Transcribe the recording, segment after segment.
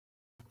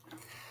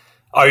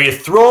Are you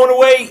throwing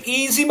away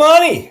easy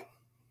money?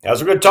 That's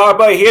what we're going to talk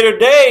about here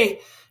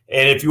today.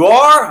 And if you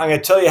are, I'm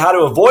going to tell you how to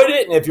avoid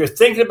it. And if you're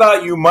thinking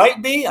about you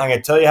might be, I'm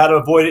going to tell you how to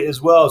avoid it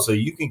as well so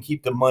you can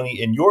keep the money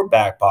in your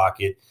back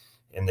pocket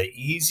in the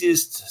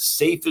easiest,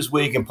 safest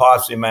way you can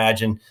possibly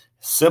imagine.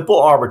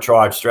 Simple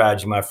arbitrage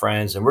strategy, my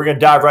friends. And we're going to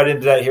dive right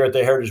into that here at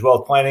the Heritage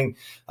Wealth Planning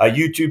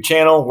YouTube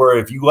channel, where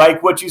if you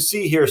like what you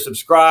see here,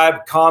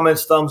 subscribe,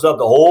 comments, thumbs up.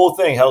 The whole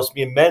thing helps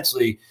me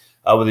immensely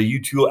with a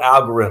YouTube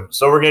algorithm.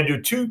 So we're going to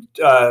do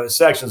two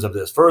sections of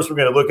this. First, we're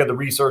going to look at the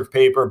research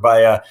paper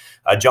by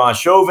John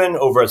Chauvin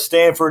over at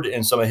Stanford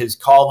and some of his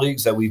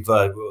colleagues that we've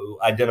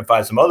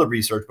identified some other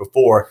research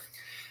before.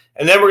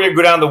 And then we're going to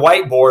go down the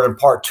whiteboard in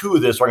part two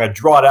of this. We're going to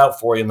draw it out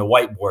for you in the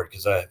whiteboard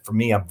because for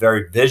me, I'm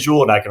very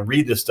visual and I can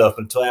read this stuff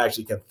until I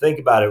actually can think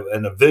about it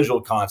in a visual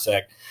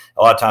concept.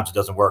 A lot of times it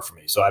doesn't work for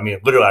me. So, I mean,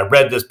 literally, I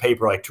read this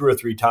paper like 2 or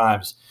 3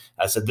 times.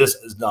 I said, this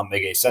does not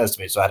make any sense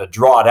to me. So I had to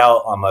draw it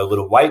out on my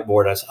little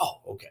whiteboard. I said, oh,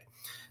 okay.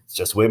 It's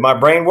just the way my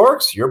brain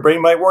works. Your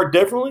brain might work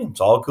differently.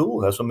 It's all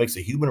cool. That's what makes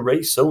the human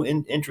race so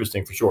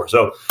interesting for sure.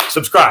 So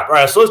subscribe. All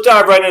right, so let's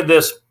dive right into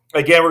this.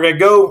 Again, we're going to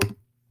go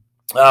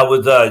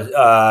with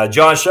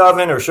John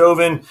Chauvin,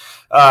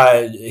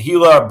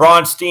 Hila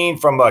Bronstein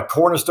from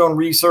Cornerstone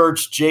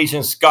Research,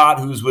 Jason Scott,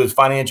 who's with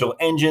Financial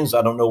Engines.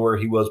 I don't know where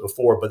he was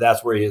before, but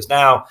that's where he is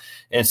now.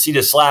 And Sita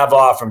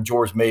Slavov from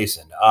George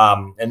Mason.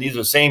 And these are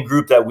the same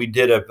group that we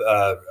did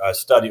a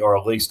study, or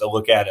at least a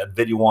look at a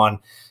video on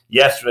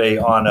yesterday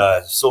on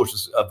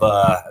socials of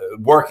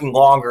working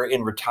longer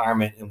in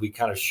retirement. And we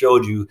kind of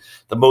showed you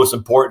the most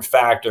important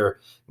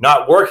factor.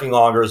 Not working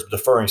longer is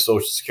deferring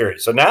Social Security.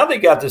 So now they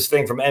got this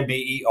thing from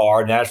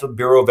NBER, National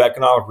Bureau of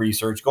Economic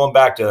Research, going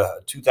back to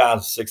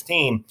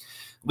 2016,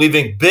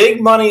 leaving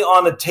big money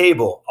on the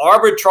table,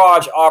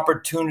 arbitrage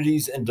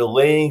opportunities and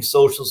delaying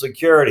Social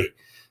Security.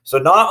 So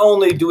not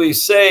only do we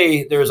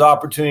say there's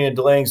opportunity in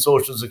delaying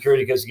Social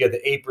Security because you get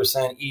the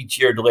 8% each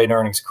year delayed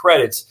earnings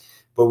credits,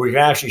 but we can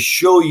actually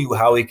show you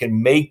how it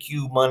can make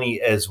you money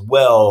as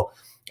well.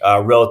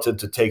 Relative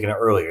to taking it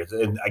earlier.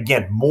 And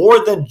again,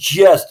 more than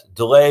just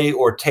delay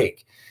or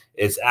take.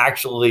 It's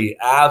actually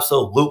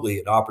absolutely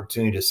an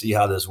opportunity to see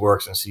how this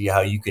works and see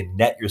how you can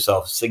net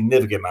yourself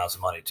significant amounts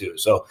of money too.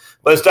 So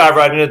let's dive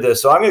right into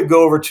this. So I'm going to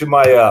go over to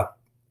my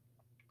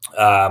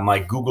my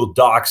Google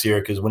Docs here,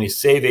 because when you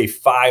save a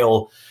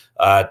file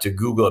to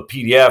Google, a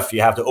PDF,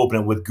 you have to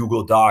open it with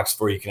Google Docs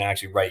before you can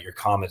actually write your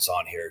comments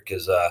on here,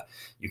 because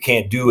you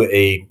can't do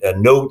a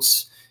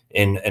notes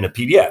in a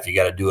PDF. You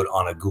got to do it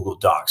on a Google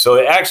Doc. So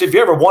actually, if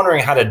you're ever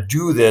wondering how to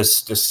do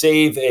this, to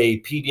save a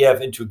PDF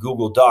into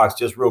Google Docs,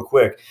 just real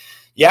quick,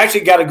 you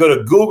actually got to go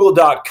to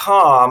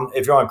google.com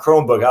if you're on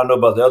Chromebook. I don't know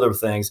about the other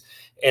things.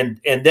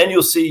 And then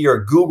you'll see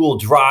your Google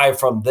Drive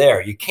from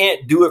there. You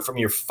can't do it from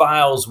your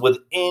files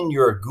within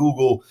your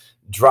Google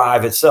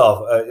Drive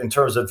itself. In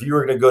terms of if you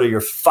were going to go to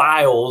your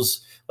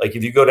files, like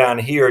if you go down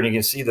here and you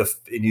can see and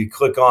you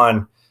click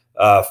on,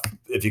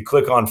 if you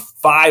click on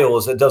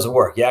files, it doesn't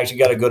work. You actually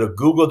got to go to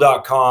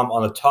google.com.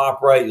 On the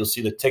top right, you'll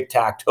see the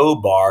tic-tac-toe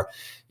bar.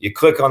 You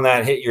click on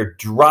that, hit your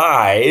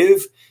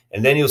drive,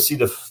 and then you'll see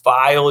the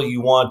file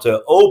you want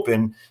to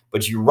open.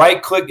 But you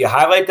right-click, you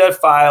highlight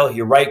that file,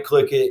 you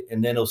right-click it,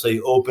 and then it'll say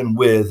open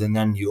with, and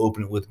then you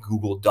open it with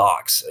Google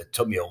Docs. It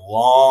took me a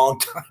long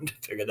time to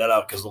figure that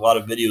out because a lot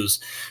of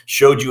videos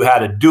showed you how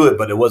to do it,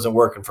 but it wasn't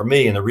working for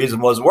me. And the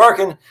reason it wasn't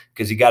working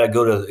because you got to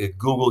go to a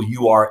Google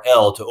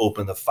URL to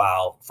open the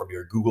file from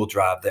your Google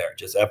Drive there.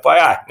 Just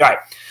FYI. All right.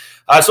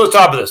 So let's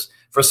talk about this.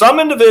 For some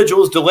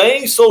individuals,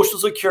 delaying Social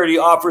Security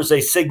offers a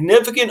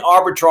significant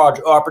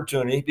arbitrage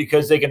opportunity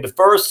because they can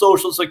defer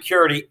Social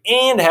Security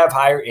and have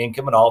higher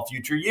income in all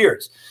future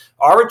years.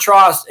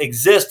 Arbitrage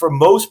exists for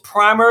most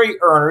primary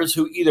earners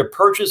who either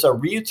purchase a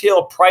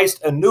retail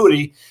priced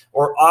annuity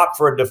or opt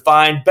for a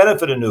defined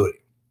benefit annuity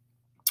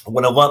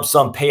when a lump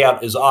sum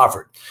payout is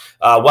offered,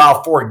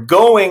 while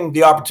foregoing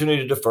the opportunity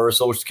to defer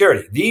Social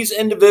Security. These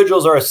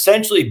individuals are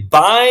essentially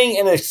buying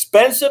an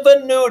expensive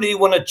annuity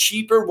when a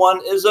cheaper one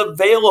is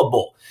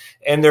available,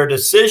 and their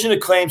decision to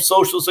claim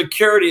Social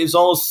Security is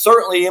almost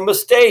certainly a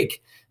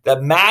mistake. The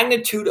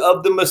magnitude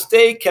of the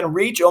mistake can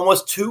reach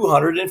almost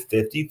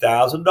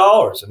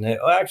 $250,000. And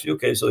actually,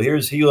 okay, so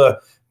here's Hila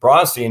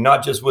Bronstein,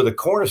 not just with a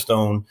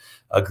Cornerstone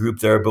group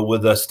there, but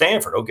with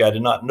Stanford. Okay, I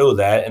did not know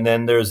that. And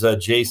then there's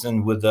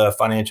Jason with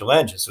Financial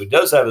Engines. So he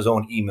does have his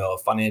own email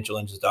at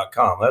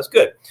financialengines.com. That's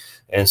good.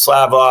 And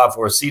Slavov,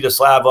 or Sita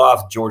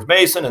Slavov, George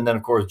Mason, and then,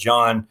 of course,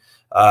 John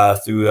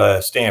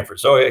through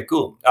Stanford. So, okay,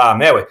 cool.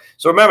 Anyway,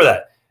 so remember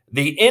that.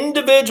 The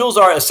individuals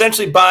are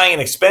essentially buying an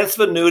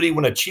expensive annuity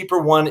when a cheaper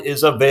one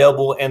is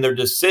available, and their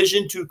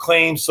decision to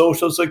claim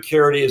Social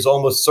Security is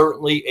almost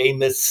certainly a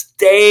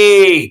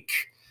mistake.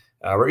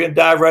 We're going to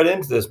dive right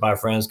into this, my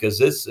friends, because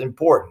this is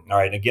important. All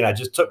right. Again, I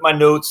just took my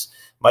notes.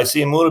 Might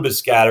seem a little bit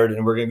scattered,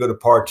 and we're going to go to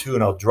part two,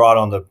 and I'll draw it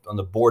on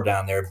the board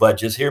down there. But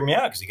just hear me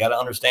out, because you got to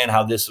understand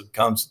how this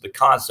comes to the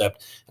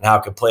concept and how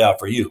it can play out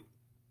for you.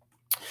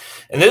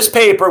 In this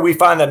paper, we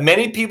find that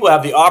many people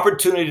have the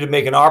opportunity to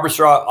make an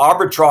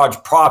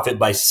arbitrage profit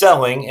by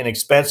selling an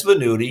expensive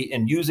annuity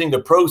and using the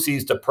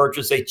proceeds to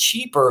purchase a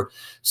cheaper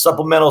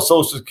supplemental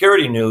Social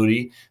Security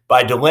annuity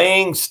by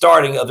delaying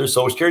starting of their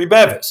Social Security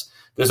benefits.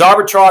 This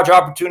arbitrage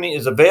opportunity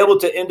is available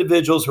to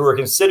individuals who are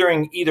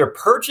considering either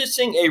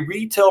purchasing a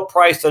retail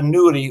priced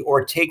annuity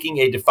or taking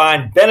a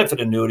defined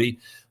benefit annuity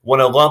when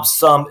a lump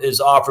sum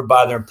is offered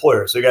by their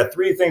employer. So you got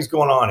three things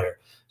going on here.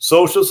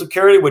 Social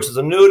Security, which is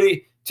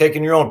annuity,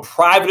 taking your own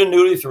private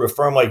annuity through a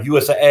firm like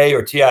USAA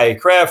or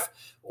TIAA-CREF,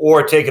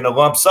 or taking a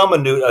lump sum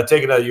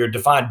annuity, your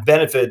defined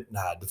benefit,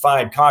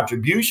 defined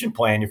contribution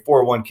plan, your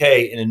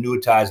 401k, and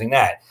annuitizing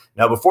that.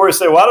 Now, before you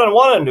say, well, I don't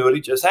want an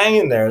annuity, just hang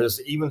in there. There's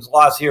even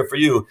lots here for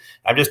you.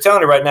 I'm just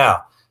telling you right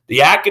now,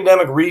 the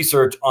academic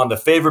research on the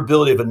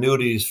favorability of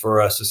annuities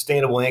for a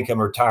sustainable income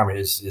retirement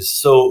is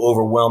so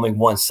overwhelming,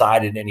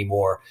 one-sided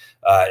anymore.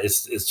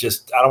 It's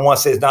just, I don't want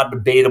to say it's not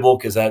debatable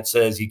because that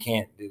says you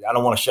can't, I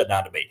don't want to shut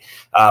down debate.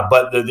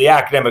 But the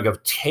academic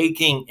of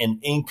taking an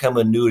income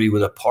annuity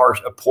with a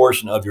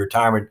portion of your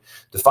retirement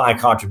defined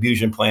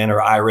contribution plan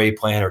or IRA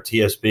plan or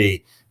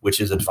TSP,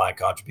 which is a defined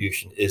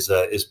contribution,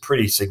 is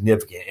pretty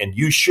significant. And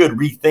you should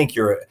rethink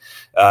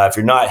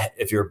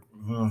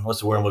what's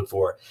the word I'm looking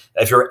for?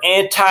 If you're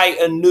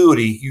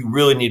anti-annuity, you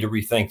really need to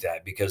rethink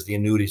that because the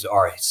annuities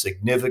are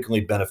significantly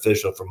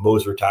beneficial for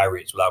most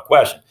retirees without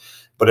question.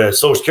 But a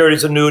Social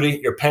Security's annuity,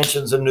 your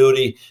pension's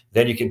annuity,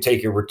 then you can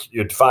take your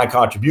defined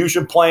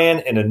contribution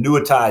plan and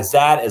annuitize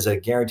that as a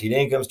guaranteed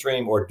income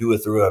stream or do it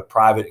through a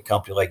private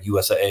company like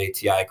USAA,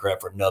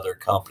 TIAA-CREF, or another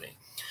company.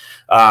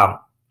 All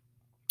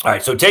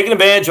right, so taking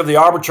advantage of the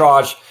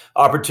arbitrage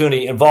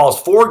opportunity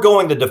involves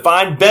foregoing the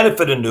defined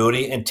benefit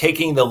annuity and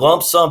taking the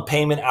lump sum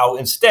payment out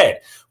instead,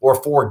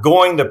 or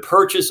foregoing the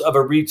purchase of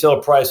a retail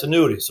price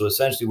annuity. So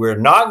essentially, we're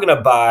not going to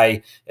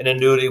buy an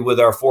annuity with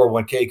our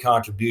 401k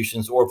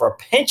contributions, or if our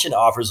pension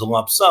offers a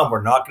lump sum,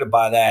 we're not going to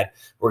buy that.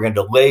 We're going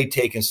to delay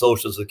taking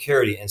Social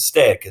Security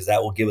instead because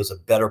that will give us a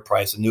better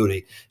price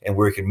annuity, and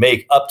we can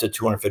make up to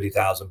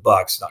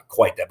 $250,000, not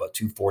quite that, but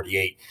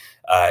 $248,000.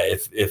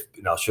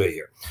 And I'll show you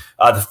here.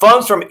 The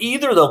funds from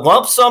either the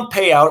lump sum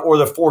payout or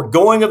the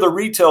foregoing of the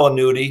retail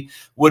annuity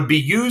would be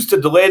used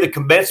to delay the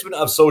commencement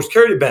of Social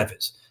Security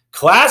benefits.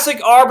 Classic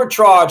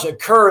arbitrage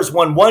occurs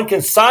when one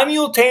can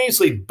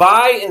simultaneously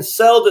buy and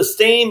sell the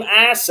same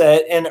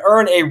asset and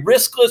earn a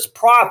riskless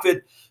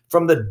profit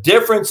from the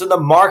difference in the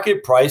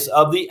market price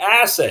of the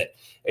asset.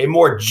 A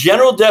more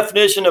general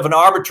definition of an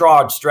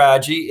arbitrage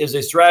strategy is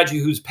a strategy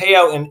whose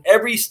payout in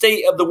every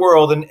state of the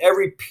world and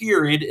every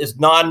period is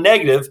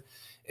non-negative,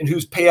 and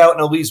whose payout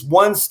in at least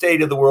one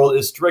state of the world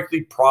is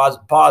strictly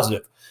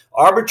positive.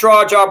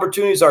 Arbitrage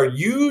opportunities are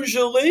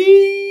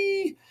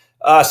usually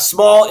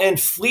small and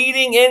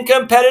fleeting in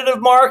competitive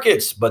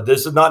markets, but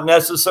this is not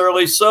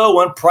necessarily so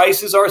when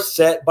prices are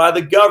set by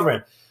the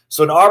government.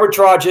 So an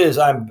arbitrage is,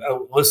 I'm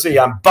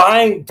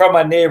buying from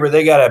my neighbor.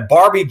 They got a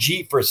Barbie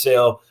Jeep for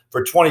sale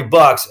for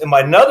 $20, and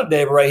my another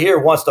neighbor right here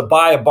wants to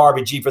buy a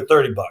Barbie Jeep for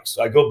 $30.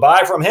 So I go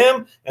buy from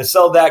him and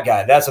sell that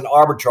guy. That's an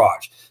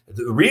arbitrage.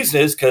 The reason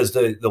is because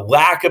the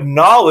lack of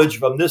knowledge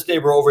from this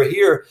neighbor over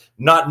here,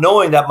 not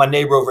knowing that my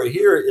neighbor over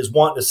here is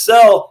wanting to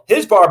sell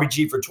his Barbie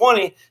Jeep for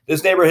 $20.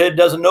 This neighbor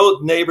doesn't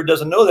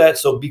know that.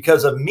 So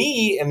because of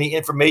me and the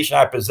information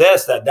I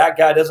possess that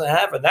guy doesn't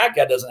have and that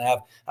guy doesn't have,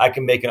 I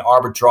can make an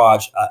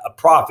arbitrage, a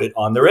profit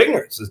on their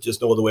ignorance. There's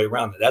just no other way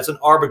around it. That's an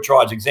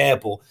arbitrage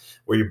example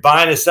where you're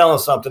buying and selling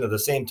something at the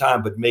same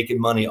time, but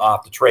making money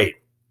off the trade.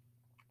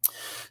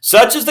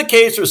 Such is the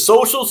case for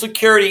Social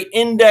Security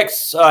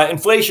index,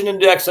 inflation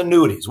index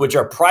annuities, which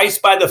are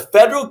priced by the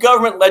federal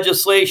government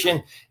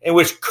legislation and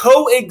which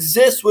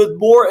coexist with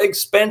more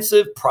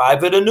expensive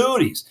private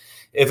annuities.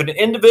 If an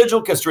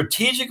individual can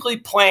strategically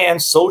plan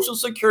Social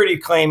Security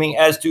claiming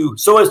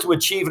so as to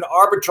achieve an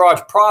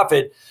arbitrage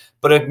profit,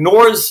 but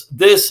ignores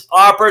this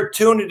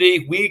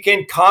opportunity, we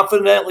can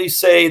confidently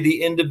say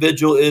the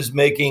individual is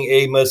making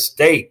a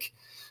mistake.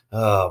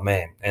 Oh,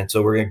 man. And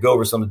so we're going to go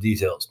over some of the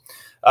details.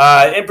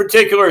 In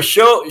particular,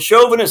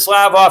 Chauvin and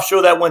Slavov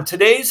show that when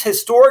today's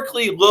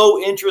historically low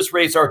interest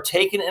rates are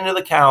taken into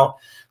account,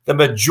 the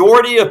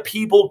majority of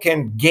people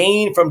can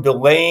gain from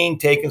delaying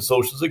taking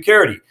Social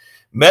Security.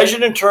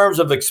 Measured in terms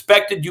of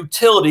expected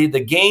utility,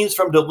 the gains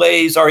from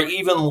delays are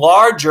even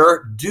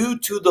larger due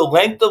to the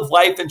length of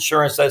life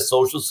insurance that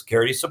Social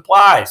Security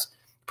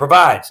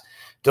provides.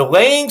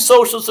 Delaying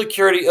Social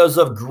Security is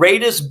of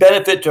greatest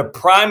benefit to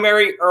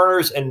primary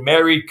earners and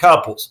married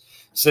couples,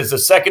 since the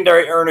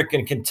secondary earner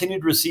can continue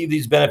to receive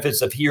these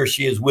benefits if he or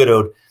she is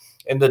widowed,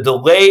 and the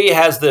delay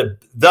has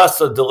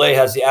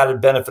the added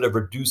benefit of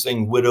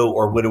reducing widow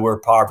or widower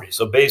poverty.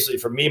 So basically,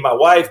 for me, my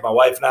wife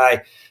and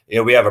I,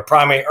 we have a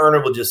primary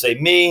earner. We'll just say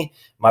me.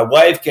 My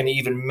wife can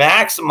even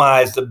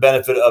maximize the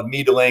benefit of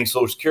me delaying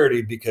Social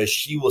Security because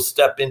she will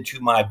step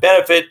into my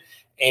benefit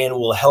and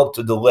will help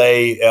to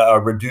delay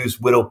reduce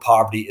widow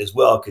poverty as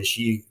well, because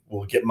she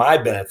will get my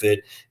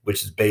benefit,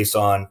 which is based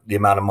on the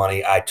amount of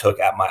money I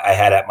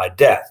had at my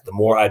death. The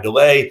more I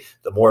delay,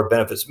 the more it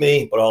benefits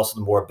me, but also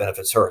the more it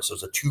benefits her. So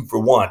it's a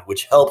 2-for-1,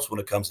 which helps when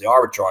it comes to the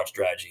arbitrage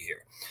strategy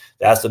here.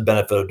 That's the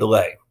benefit of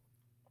delay.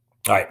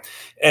 All right.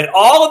 And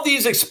all of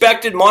these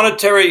expected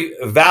monetary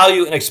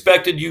value and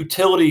expected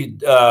utility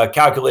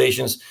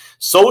calculations,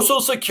 Social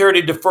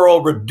Security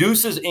deferral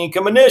reduces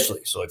income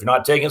initially. So if you're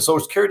not taking Social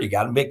Security, you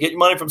got to get your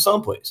money from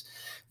someplace.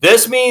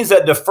 This means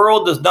that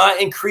deferral does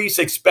not increase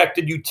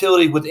expected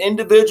utility with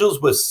individuals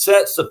with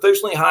set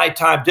sufficiently high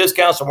time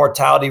discounts or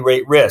mortality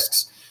rate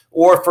risks,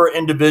 or for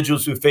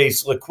individuals who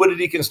face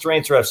liquidity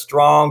constraints or have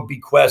strong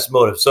bequest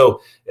motives.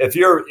 So that's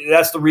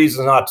the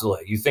reason not to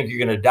delay. You think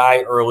you're going to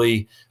die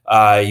early.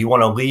 You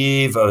want to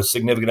leave a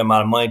significant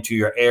amount of money to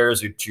your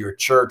heirs or to your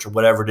church or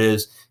whatever it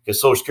is,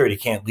 because Social Security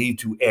can't leave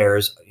to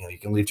heirs. You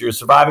can leave to your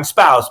surviving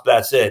spouse, but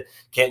that's it.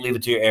 Can't leave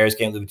it to your heirs,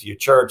 can't leave it to your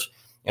church.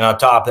 And on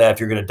top of that, if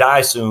you're going to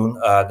die soon,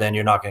 then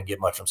you're not going to get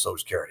much from Social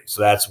Security.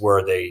 So that's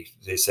where they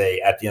say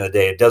at the end of the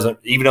day, it doesn't,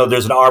 even though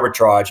there's an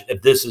arbitrage,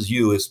 if this is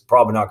you, it's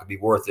probably not going to be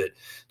worth it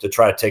to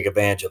try to take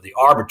advantage of the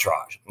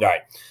arbitrage. All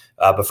right.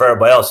 But for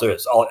everybody else, there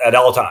is at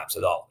all times,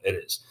 it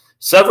is.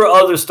 Several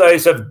other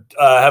studies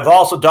have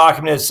also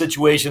documented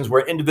situations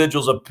where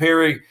individuals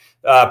appeared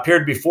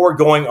before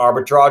going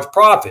arbitrage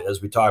profit,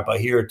 as we talked about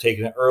here,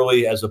 taking it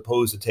early as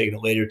opposed to taking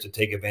it later to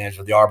take advantage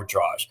of the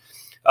arbitrage.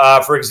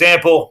 For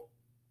example,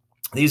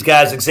 these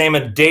guys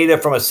examined data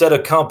from a set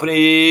of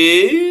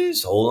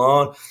companies,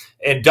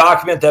 and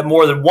document that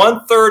more than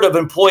 1/3 of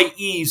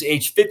employees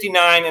aged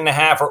 59 and a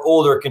half or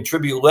older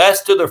contribute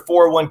less to their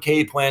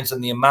 401k plans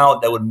than the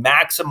amount that would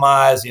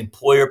maximize the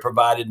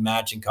employer-provided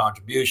matching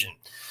contribution,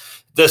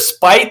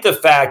 despite the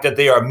fact that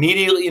they are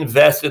immediately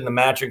invested in the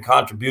matching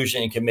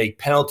contribution and can make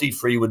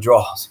penalty-free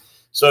withdrawals.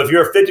 So if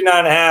you're 59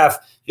 and a half,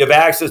 you have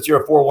access to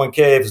your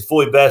 401k. If it's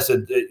fully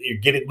vested,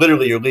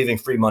 you're leaving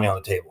free money on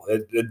the table.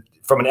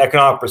 From an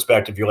economic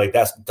perspective, you're like,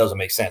 that doesn't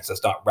make sense.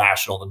 That's not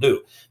rational to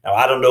do. Now,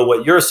 I don't know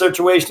what your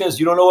situation is.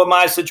 You don't know what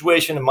my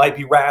situation. It might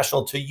be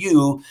rational to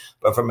you,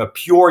 but from a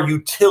pure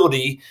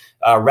utility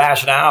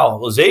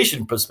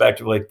rationalization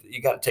perspective, like,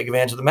 you got to take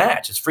advantage of the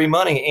match. It's free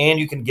money, and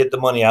you can get the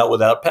money out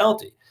without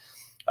penalty.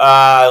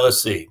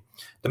 Let's see.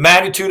 The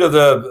magnitude of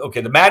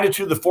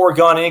the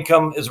foregone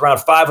income is around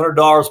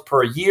 $500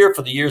 per year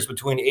for the years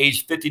between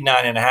age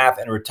 59 and a half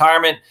and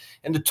retirement.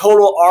 And the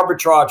total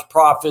arbitrage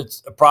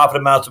profit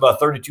amounts to about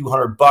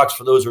 $3,200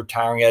 for those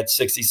retiring at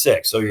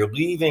 66. So you're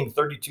leaving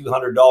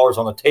 $3,200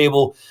 on the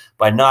table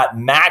by not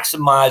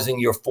maximizing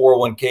your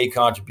 401k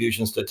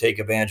contributions to take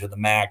advantage of the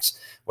max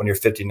when you're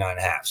 59 and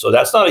a half. So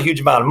that's not a huge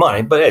amount of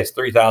money, but hey, it's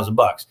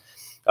 $3,000.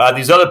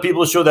 These other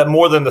people show that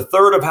more than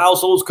 1/3 of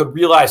households could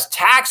realize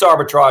tax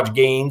arbitrage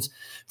gains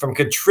from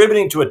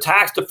contributing to a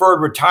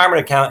tax-deferred retirement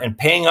account and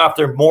paying off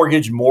their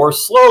mortgage more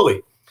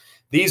slowly.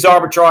 These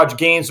arbitrage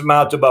gains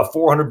amount to about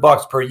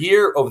 $400 per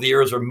year over the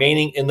years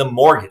remaining in the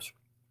mortgage.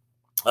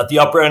 At the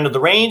upper end of the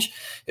range,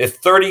 if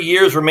 30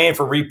 years remain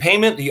for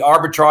repayment, the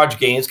arbitrage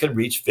gains can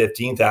reach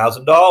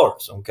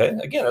 $15,000. Okay,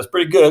 again, that's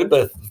pretty good,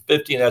 but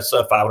that's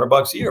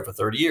 $500 a year for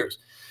 30 years.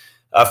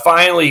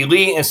 Finally,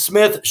 Lee and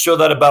Smith show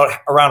that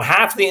around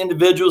half of the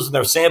individuals in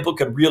their sample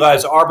could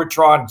realize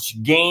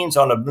arbitrage gains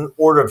on an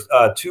order of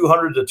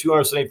 $200 to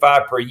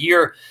 $275 per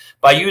year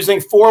by using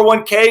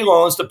 401k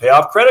loans to pay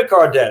off credit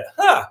card debt.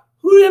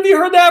 Who have you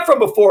heard that from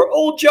before?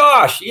 Old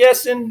Josh.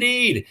 Yes,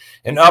 indeed.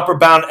 An upper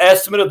bound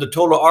estimate of the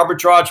total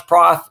arbitrage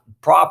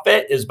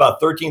profit is about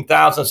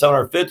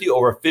 $13,750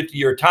 over a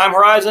 50-year time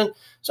horizon.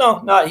 So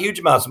not huge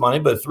amounts of money,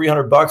 but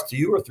 $300 to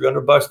you or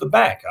 $300 to the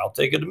bank. I'll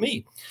take it to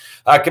me.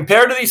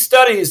 Compared to these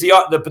studies,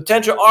 the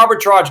potential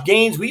arbitrage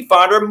gains we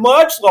find are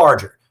much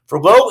larger. For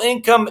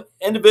low-income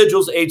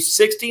individuals age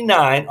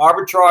 69,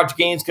 arbitrage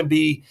gains can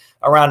be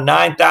around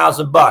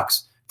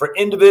 $9,000. For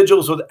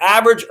individuals with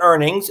average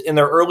earnings in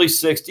their early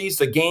 60s,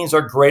 the gains are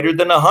greater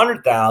than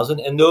 $100,000,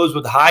 and those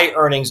with high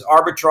earnings,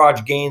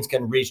 arbitrage gains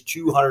can reach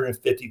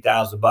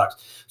 $250,000.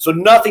 So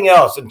nothing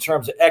else in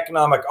terms of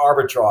economic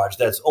arbitrage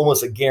that's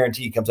almost a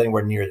guarantee comes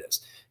anywhere near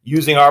this.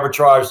 Using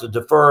arbitrage to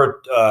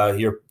defer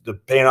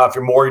paying off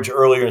your mortgage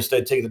earlier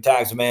instead of taking the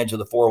tax advantage of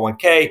the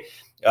 401k.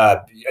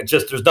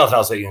 There's nothing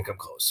else that you can come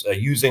close.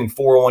 Using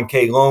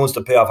 401k loans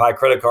to pay off high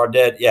credit card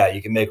debt, yeah,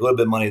 you can make a little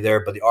bit of money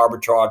there, but the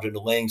arbitrage and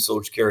delaying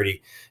Social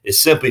Security is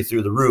simply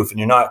through the roof, and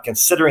you're not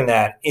considering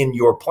that in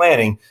your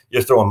planning.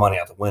 You're throwing money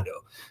out the window.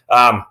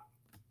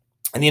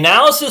 In the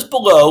analysis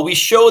below, we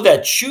show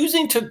that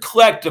choosing to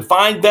collect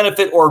defined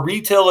benefit or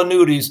retail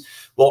annuities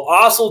while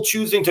also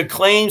choosing to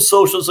claim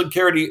Social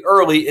Security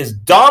early is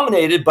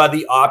dominated by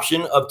the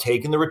option of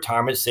taking the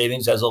retirement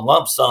savings as a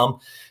lump sum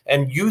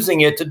and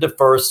using it to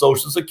defer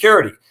Social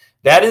Security.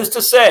 That is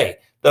to say,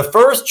 the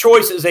first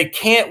choice is a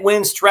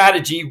can't-win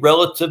strategy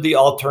relative to the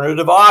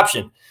alternative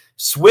option.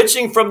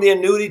 Switching from the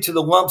annuity to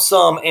the lump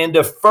sum and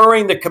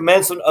deferring the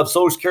commencement of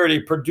Social Security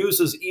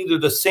produces either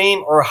the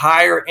same or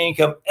higher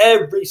income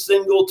every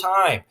single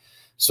time.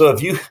 So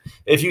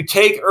if you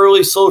take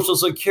early Social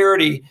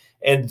Security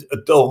and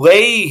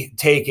delay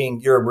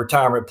taking your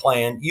retirement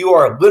plan, you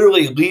are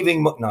literally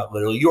leaving, not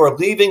literally, you are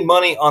leaving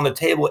money on the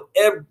table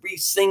every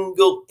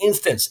single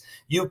instance.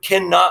 You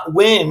cannot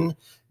win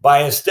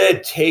by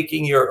instead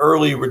taking your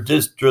early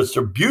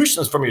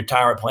distributions from your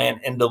retirement plan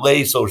and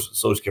delay Social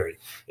Security.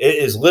 It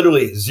is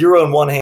literally 0 in one hand.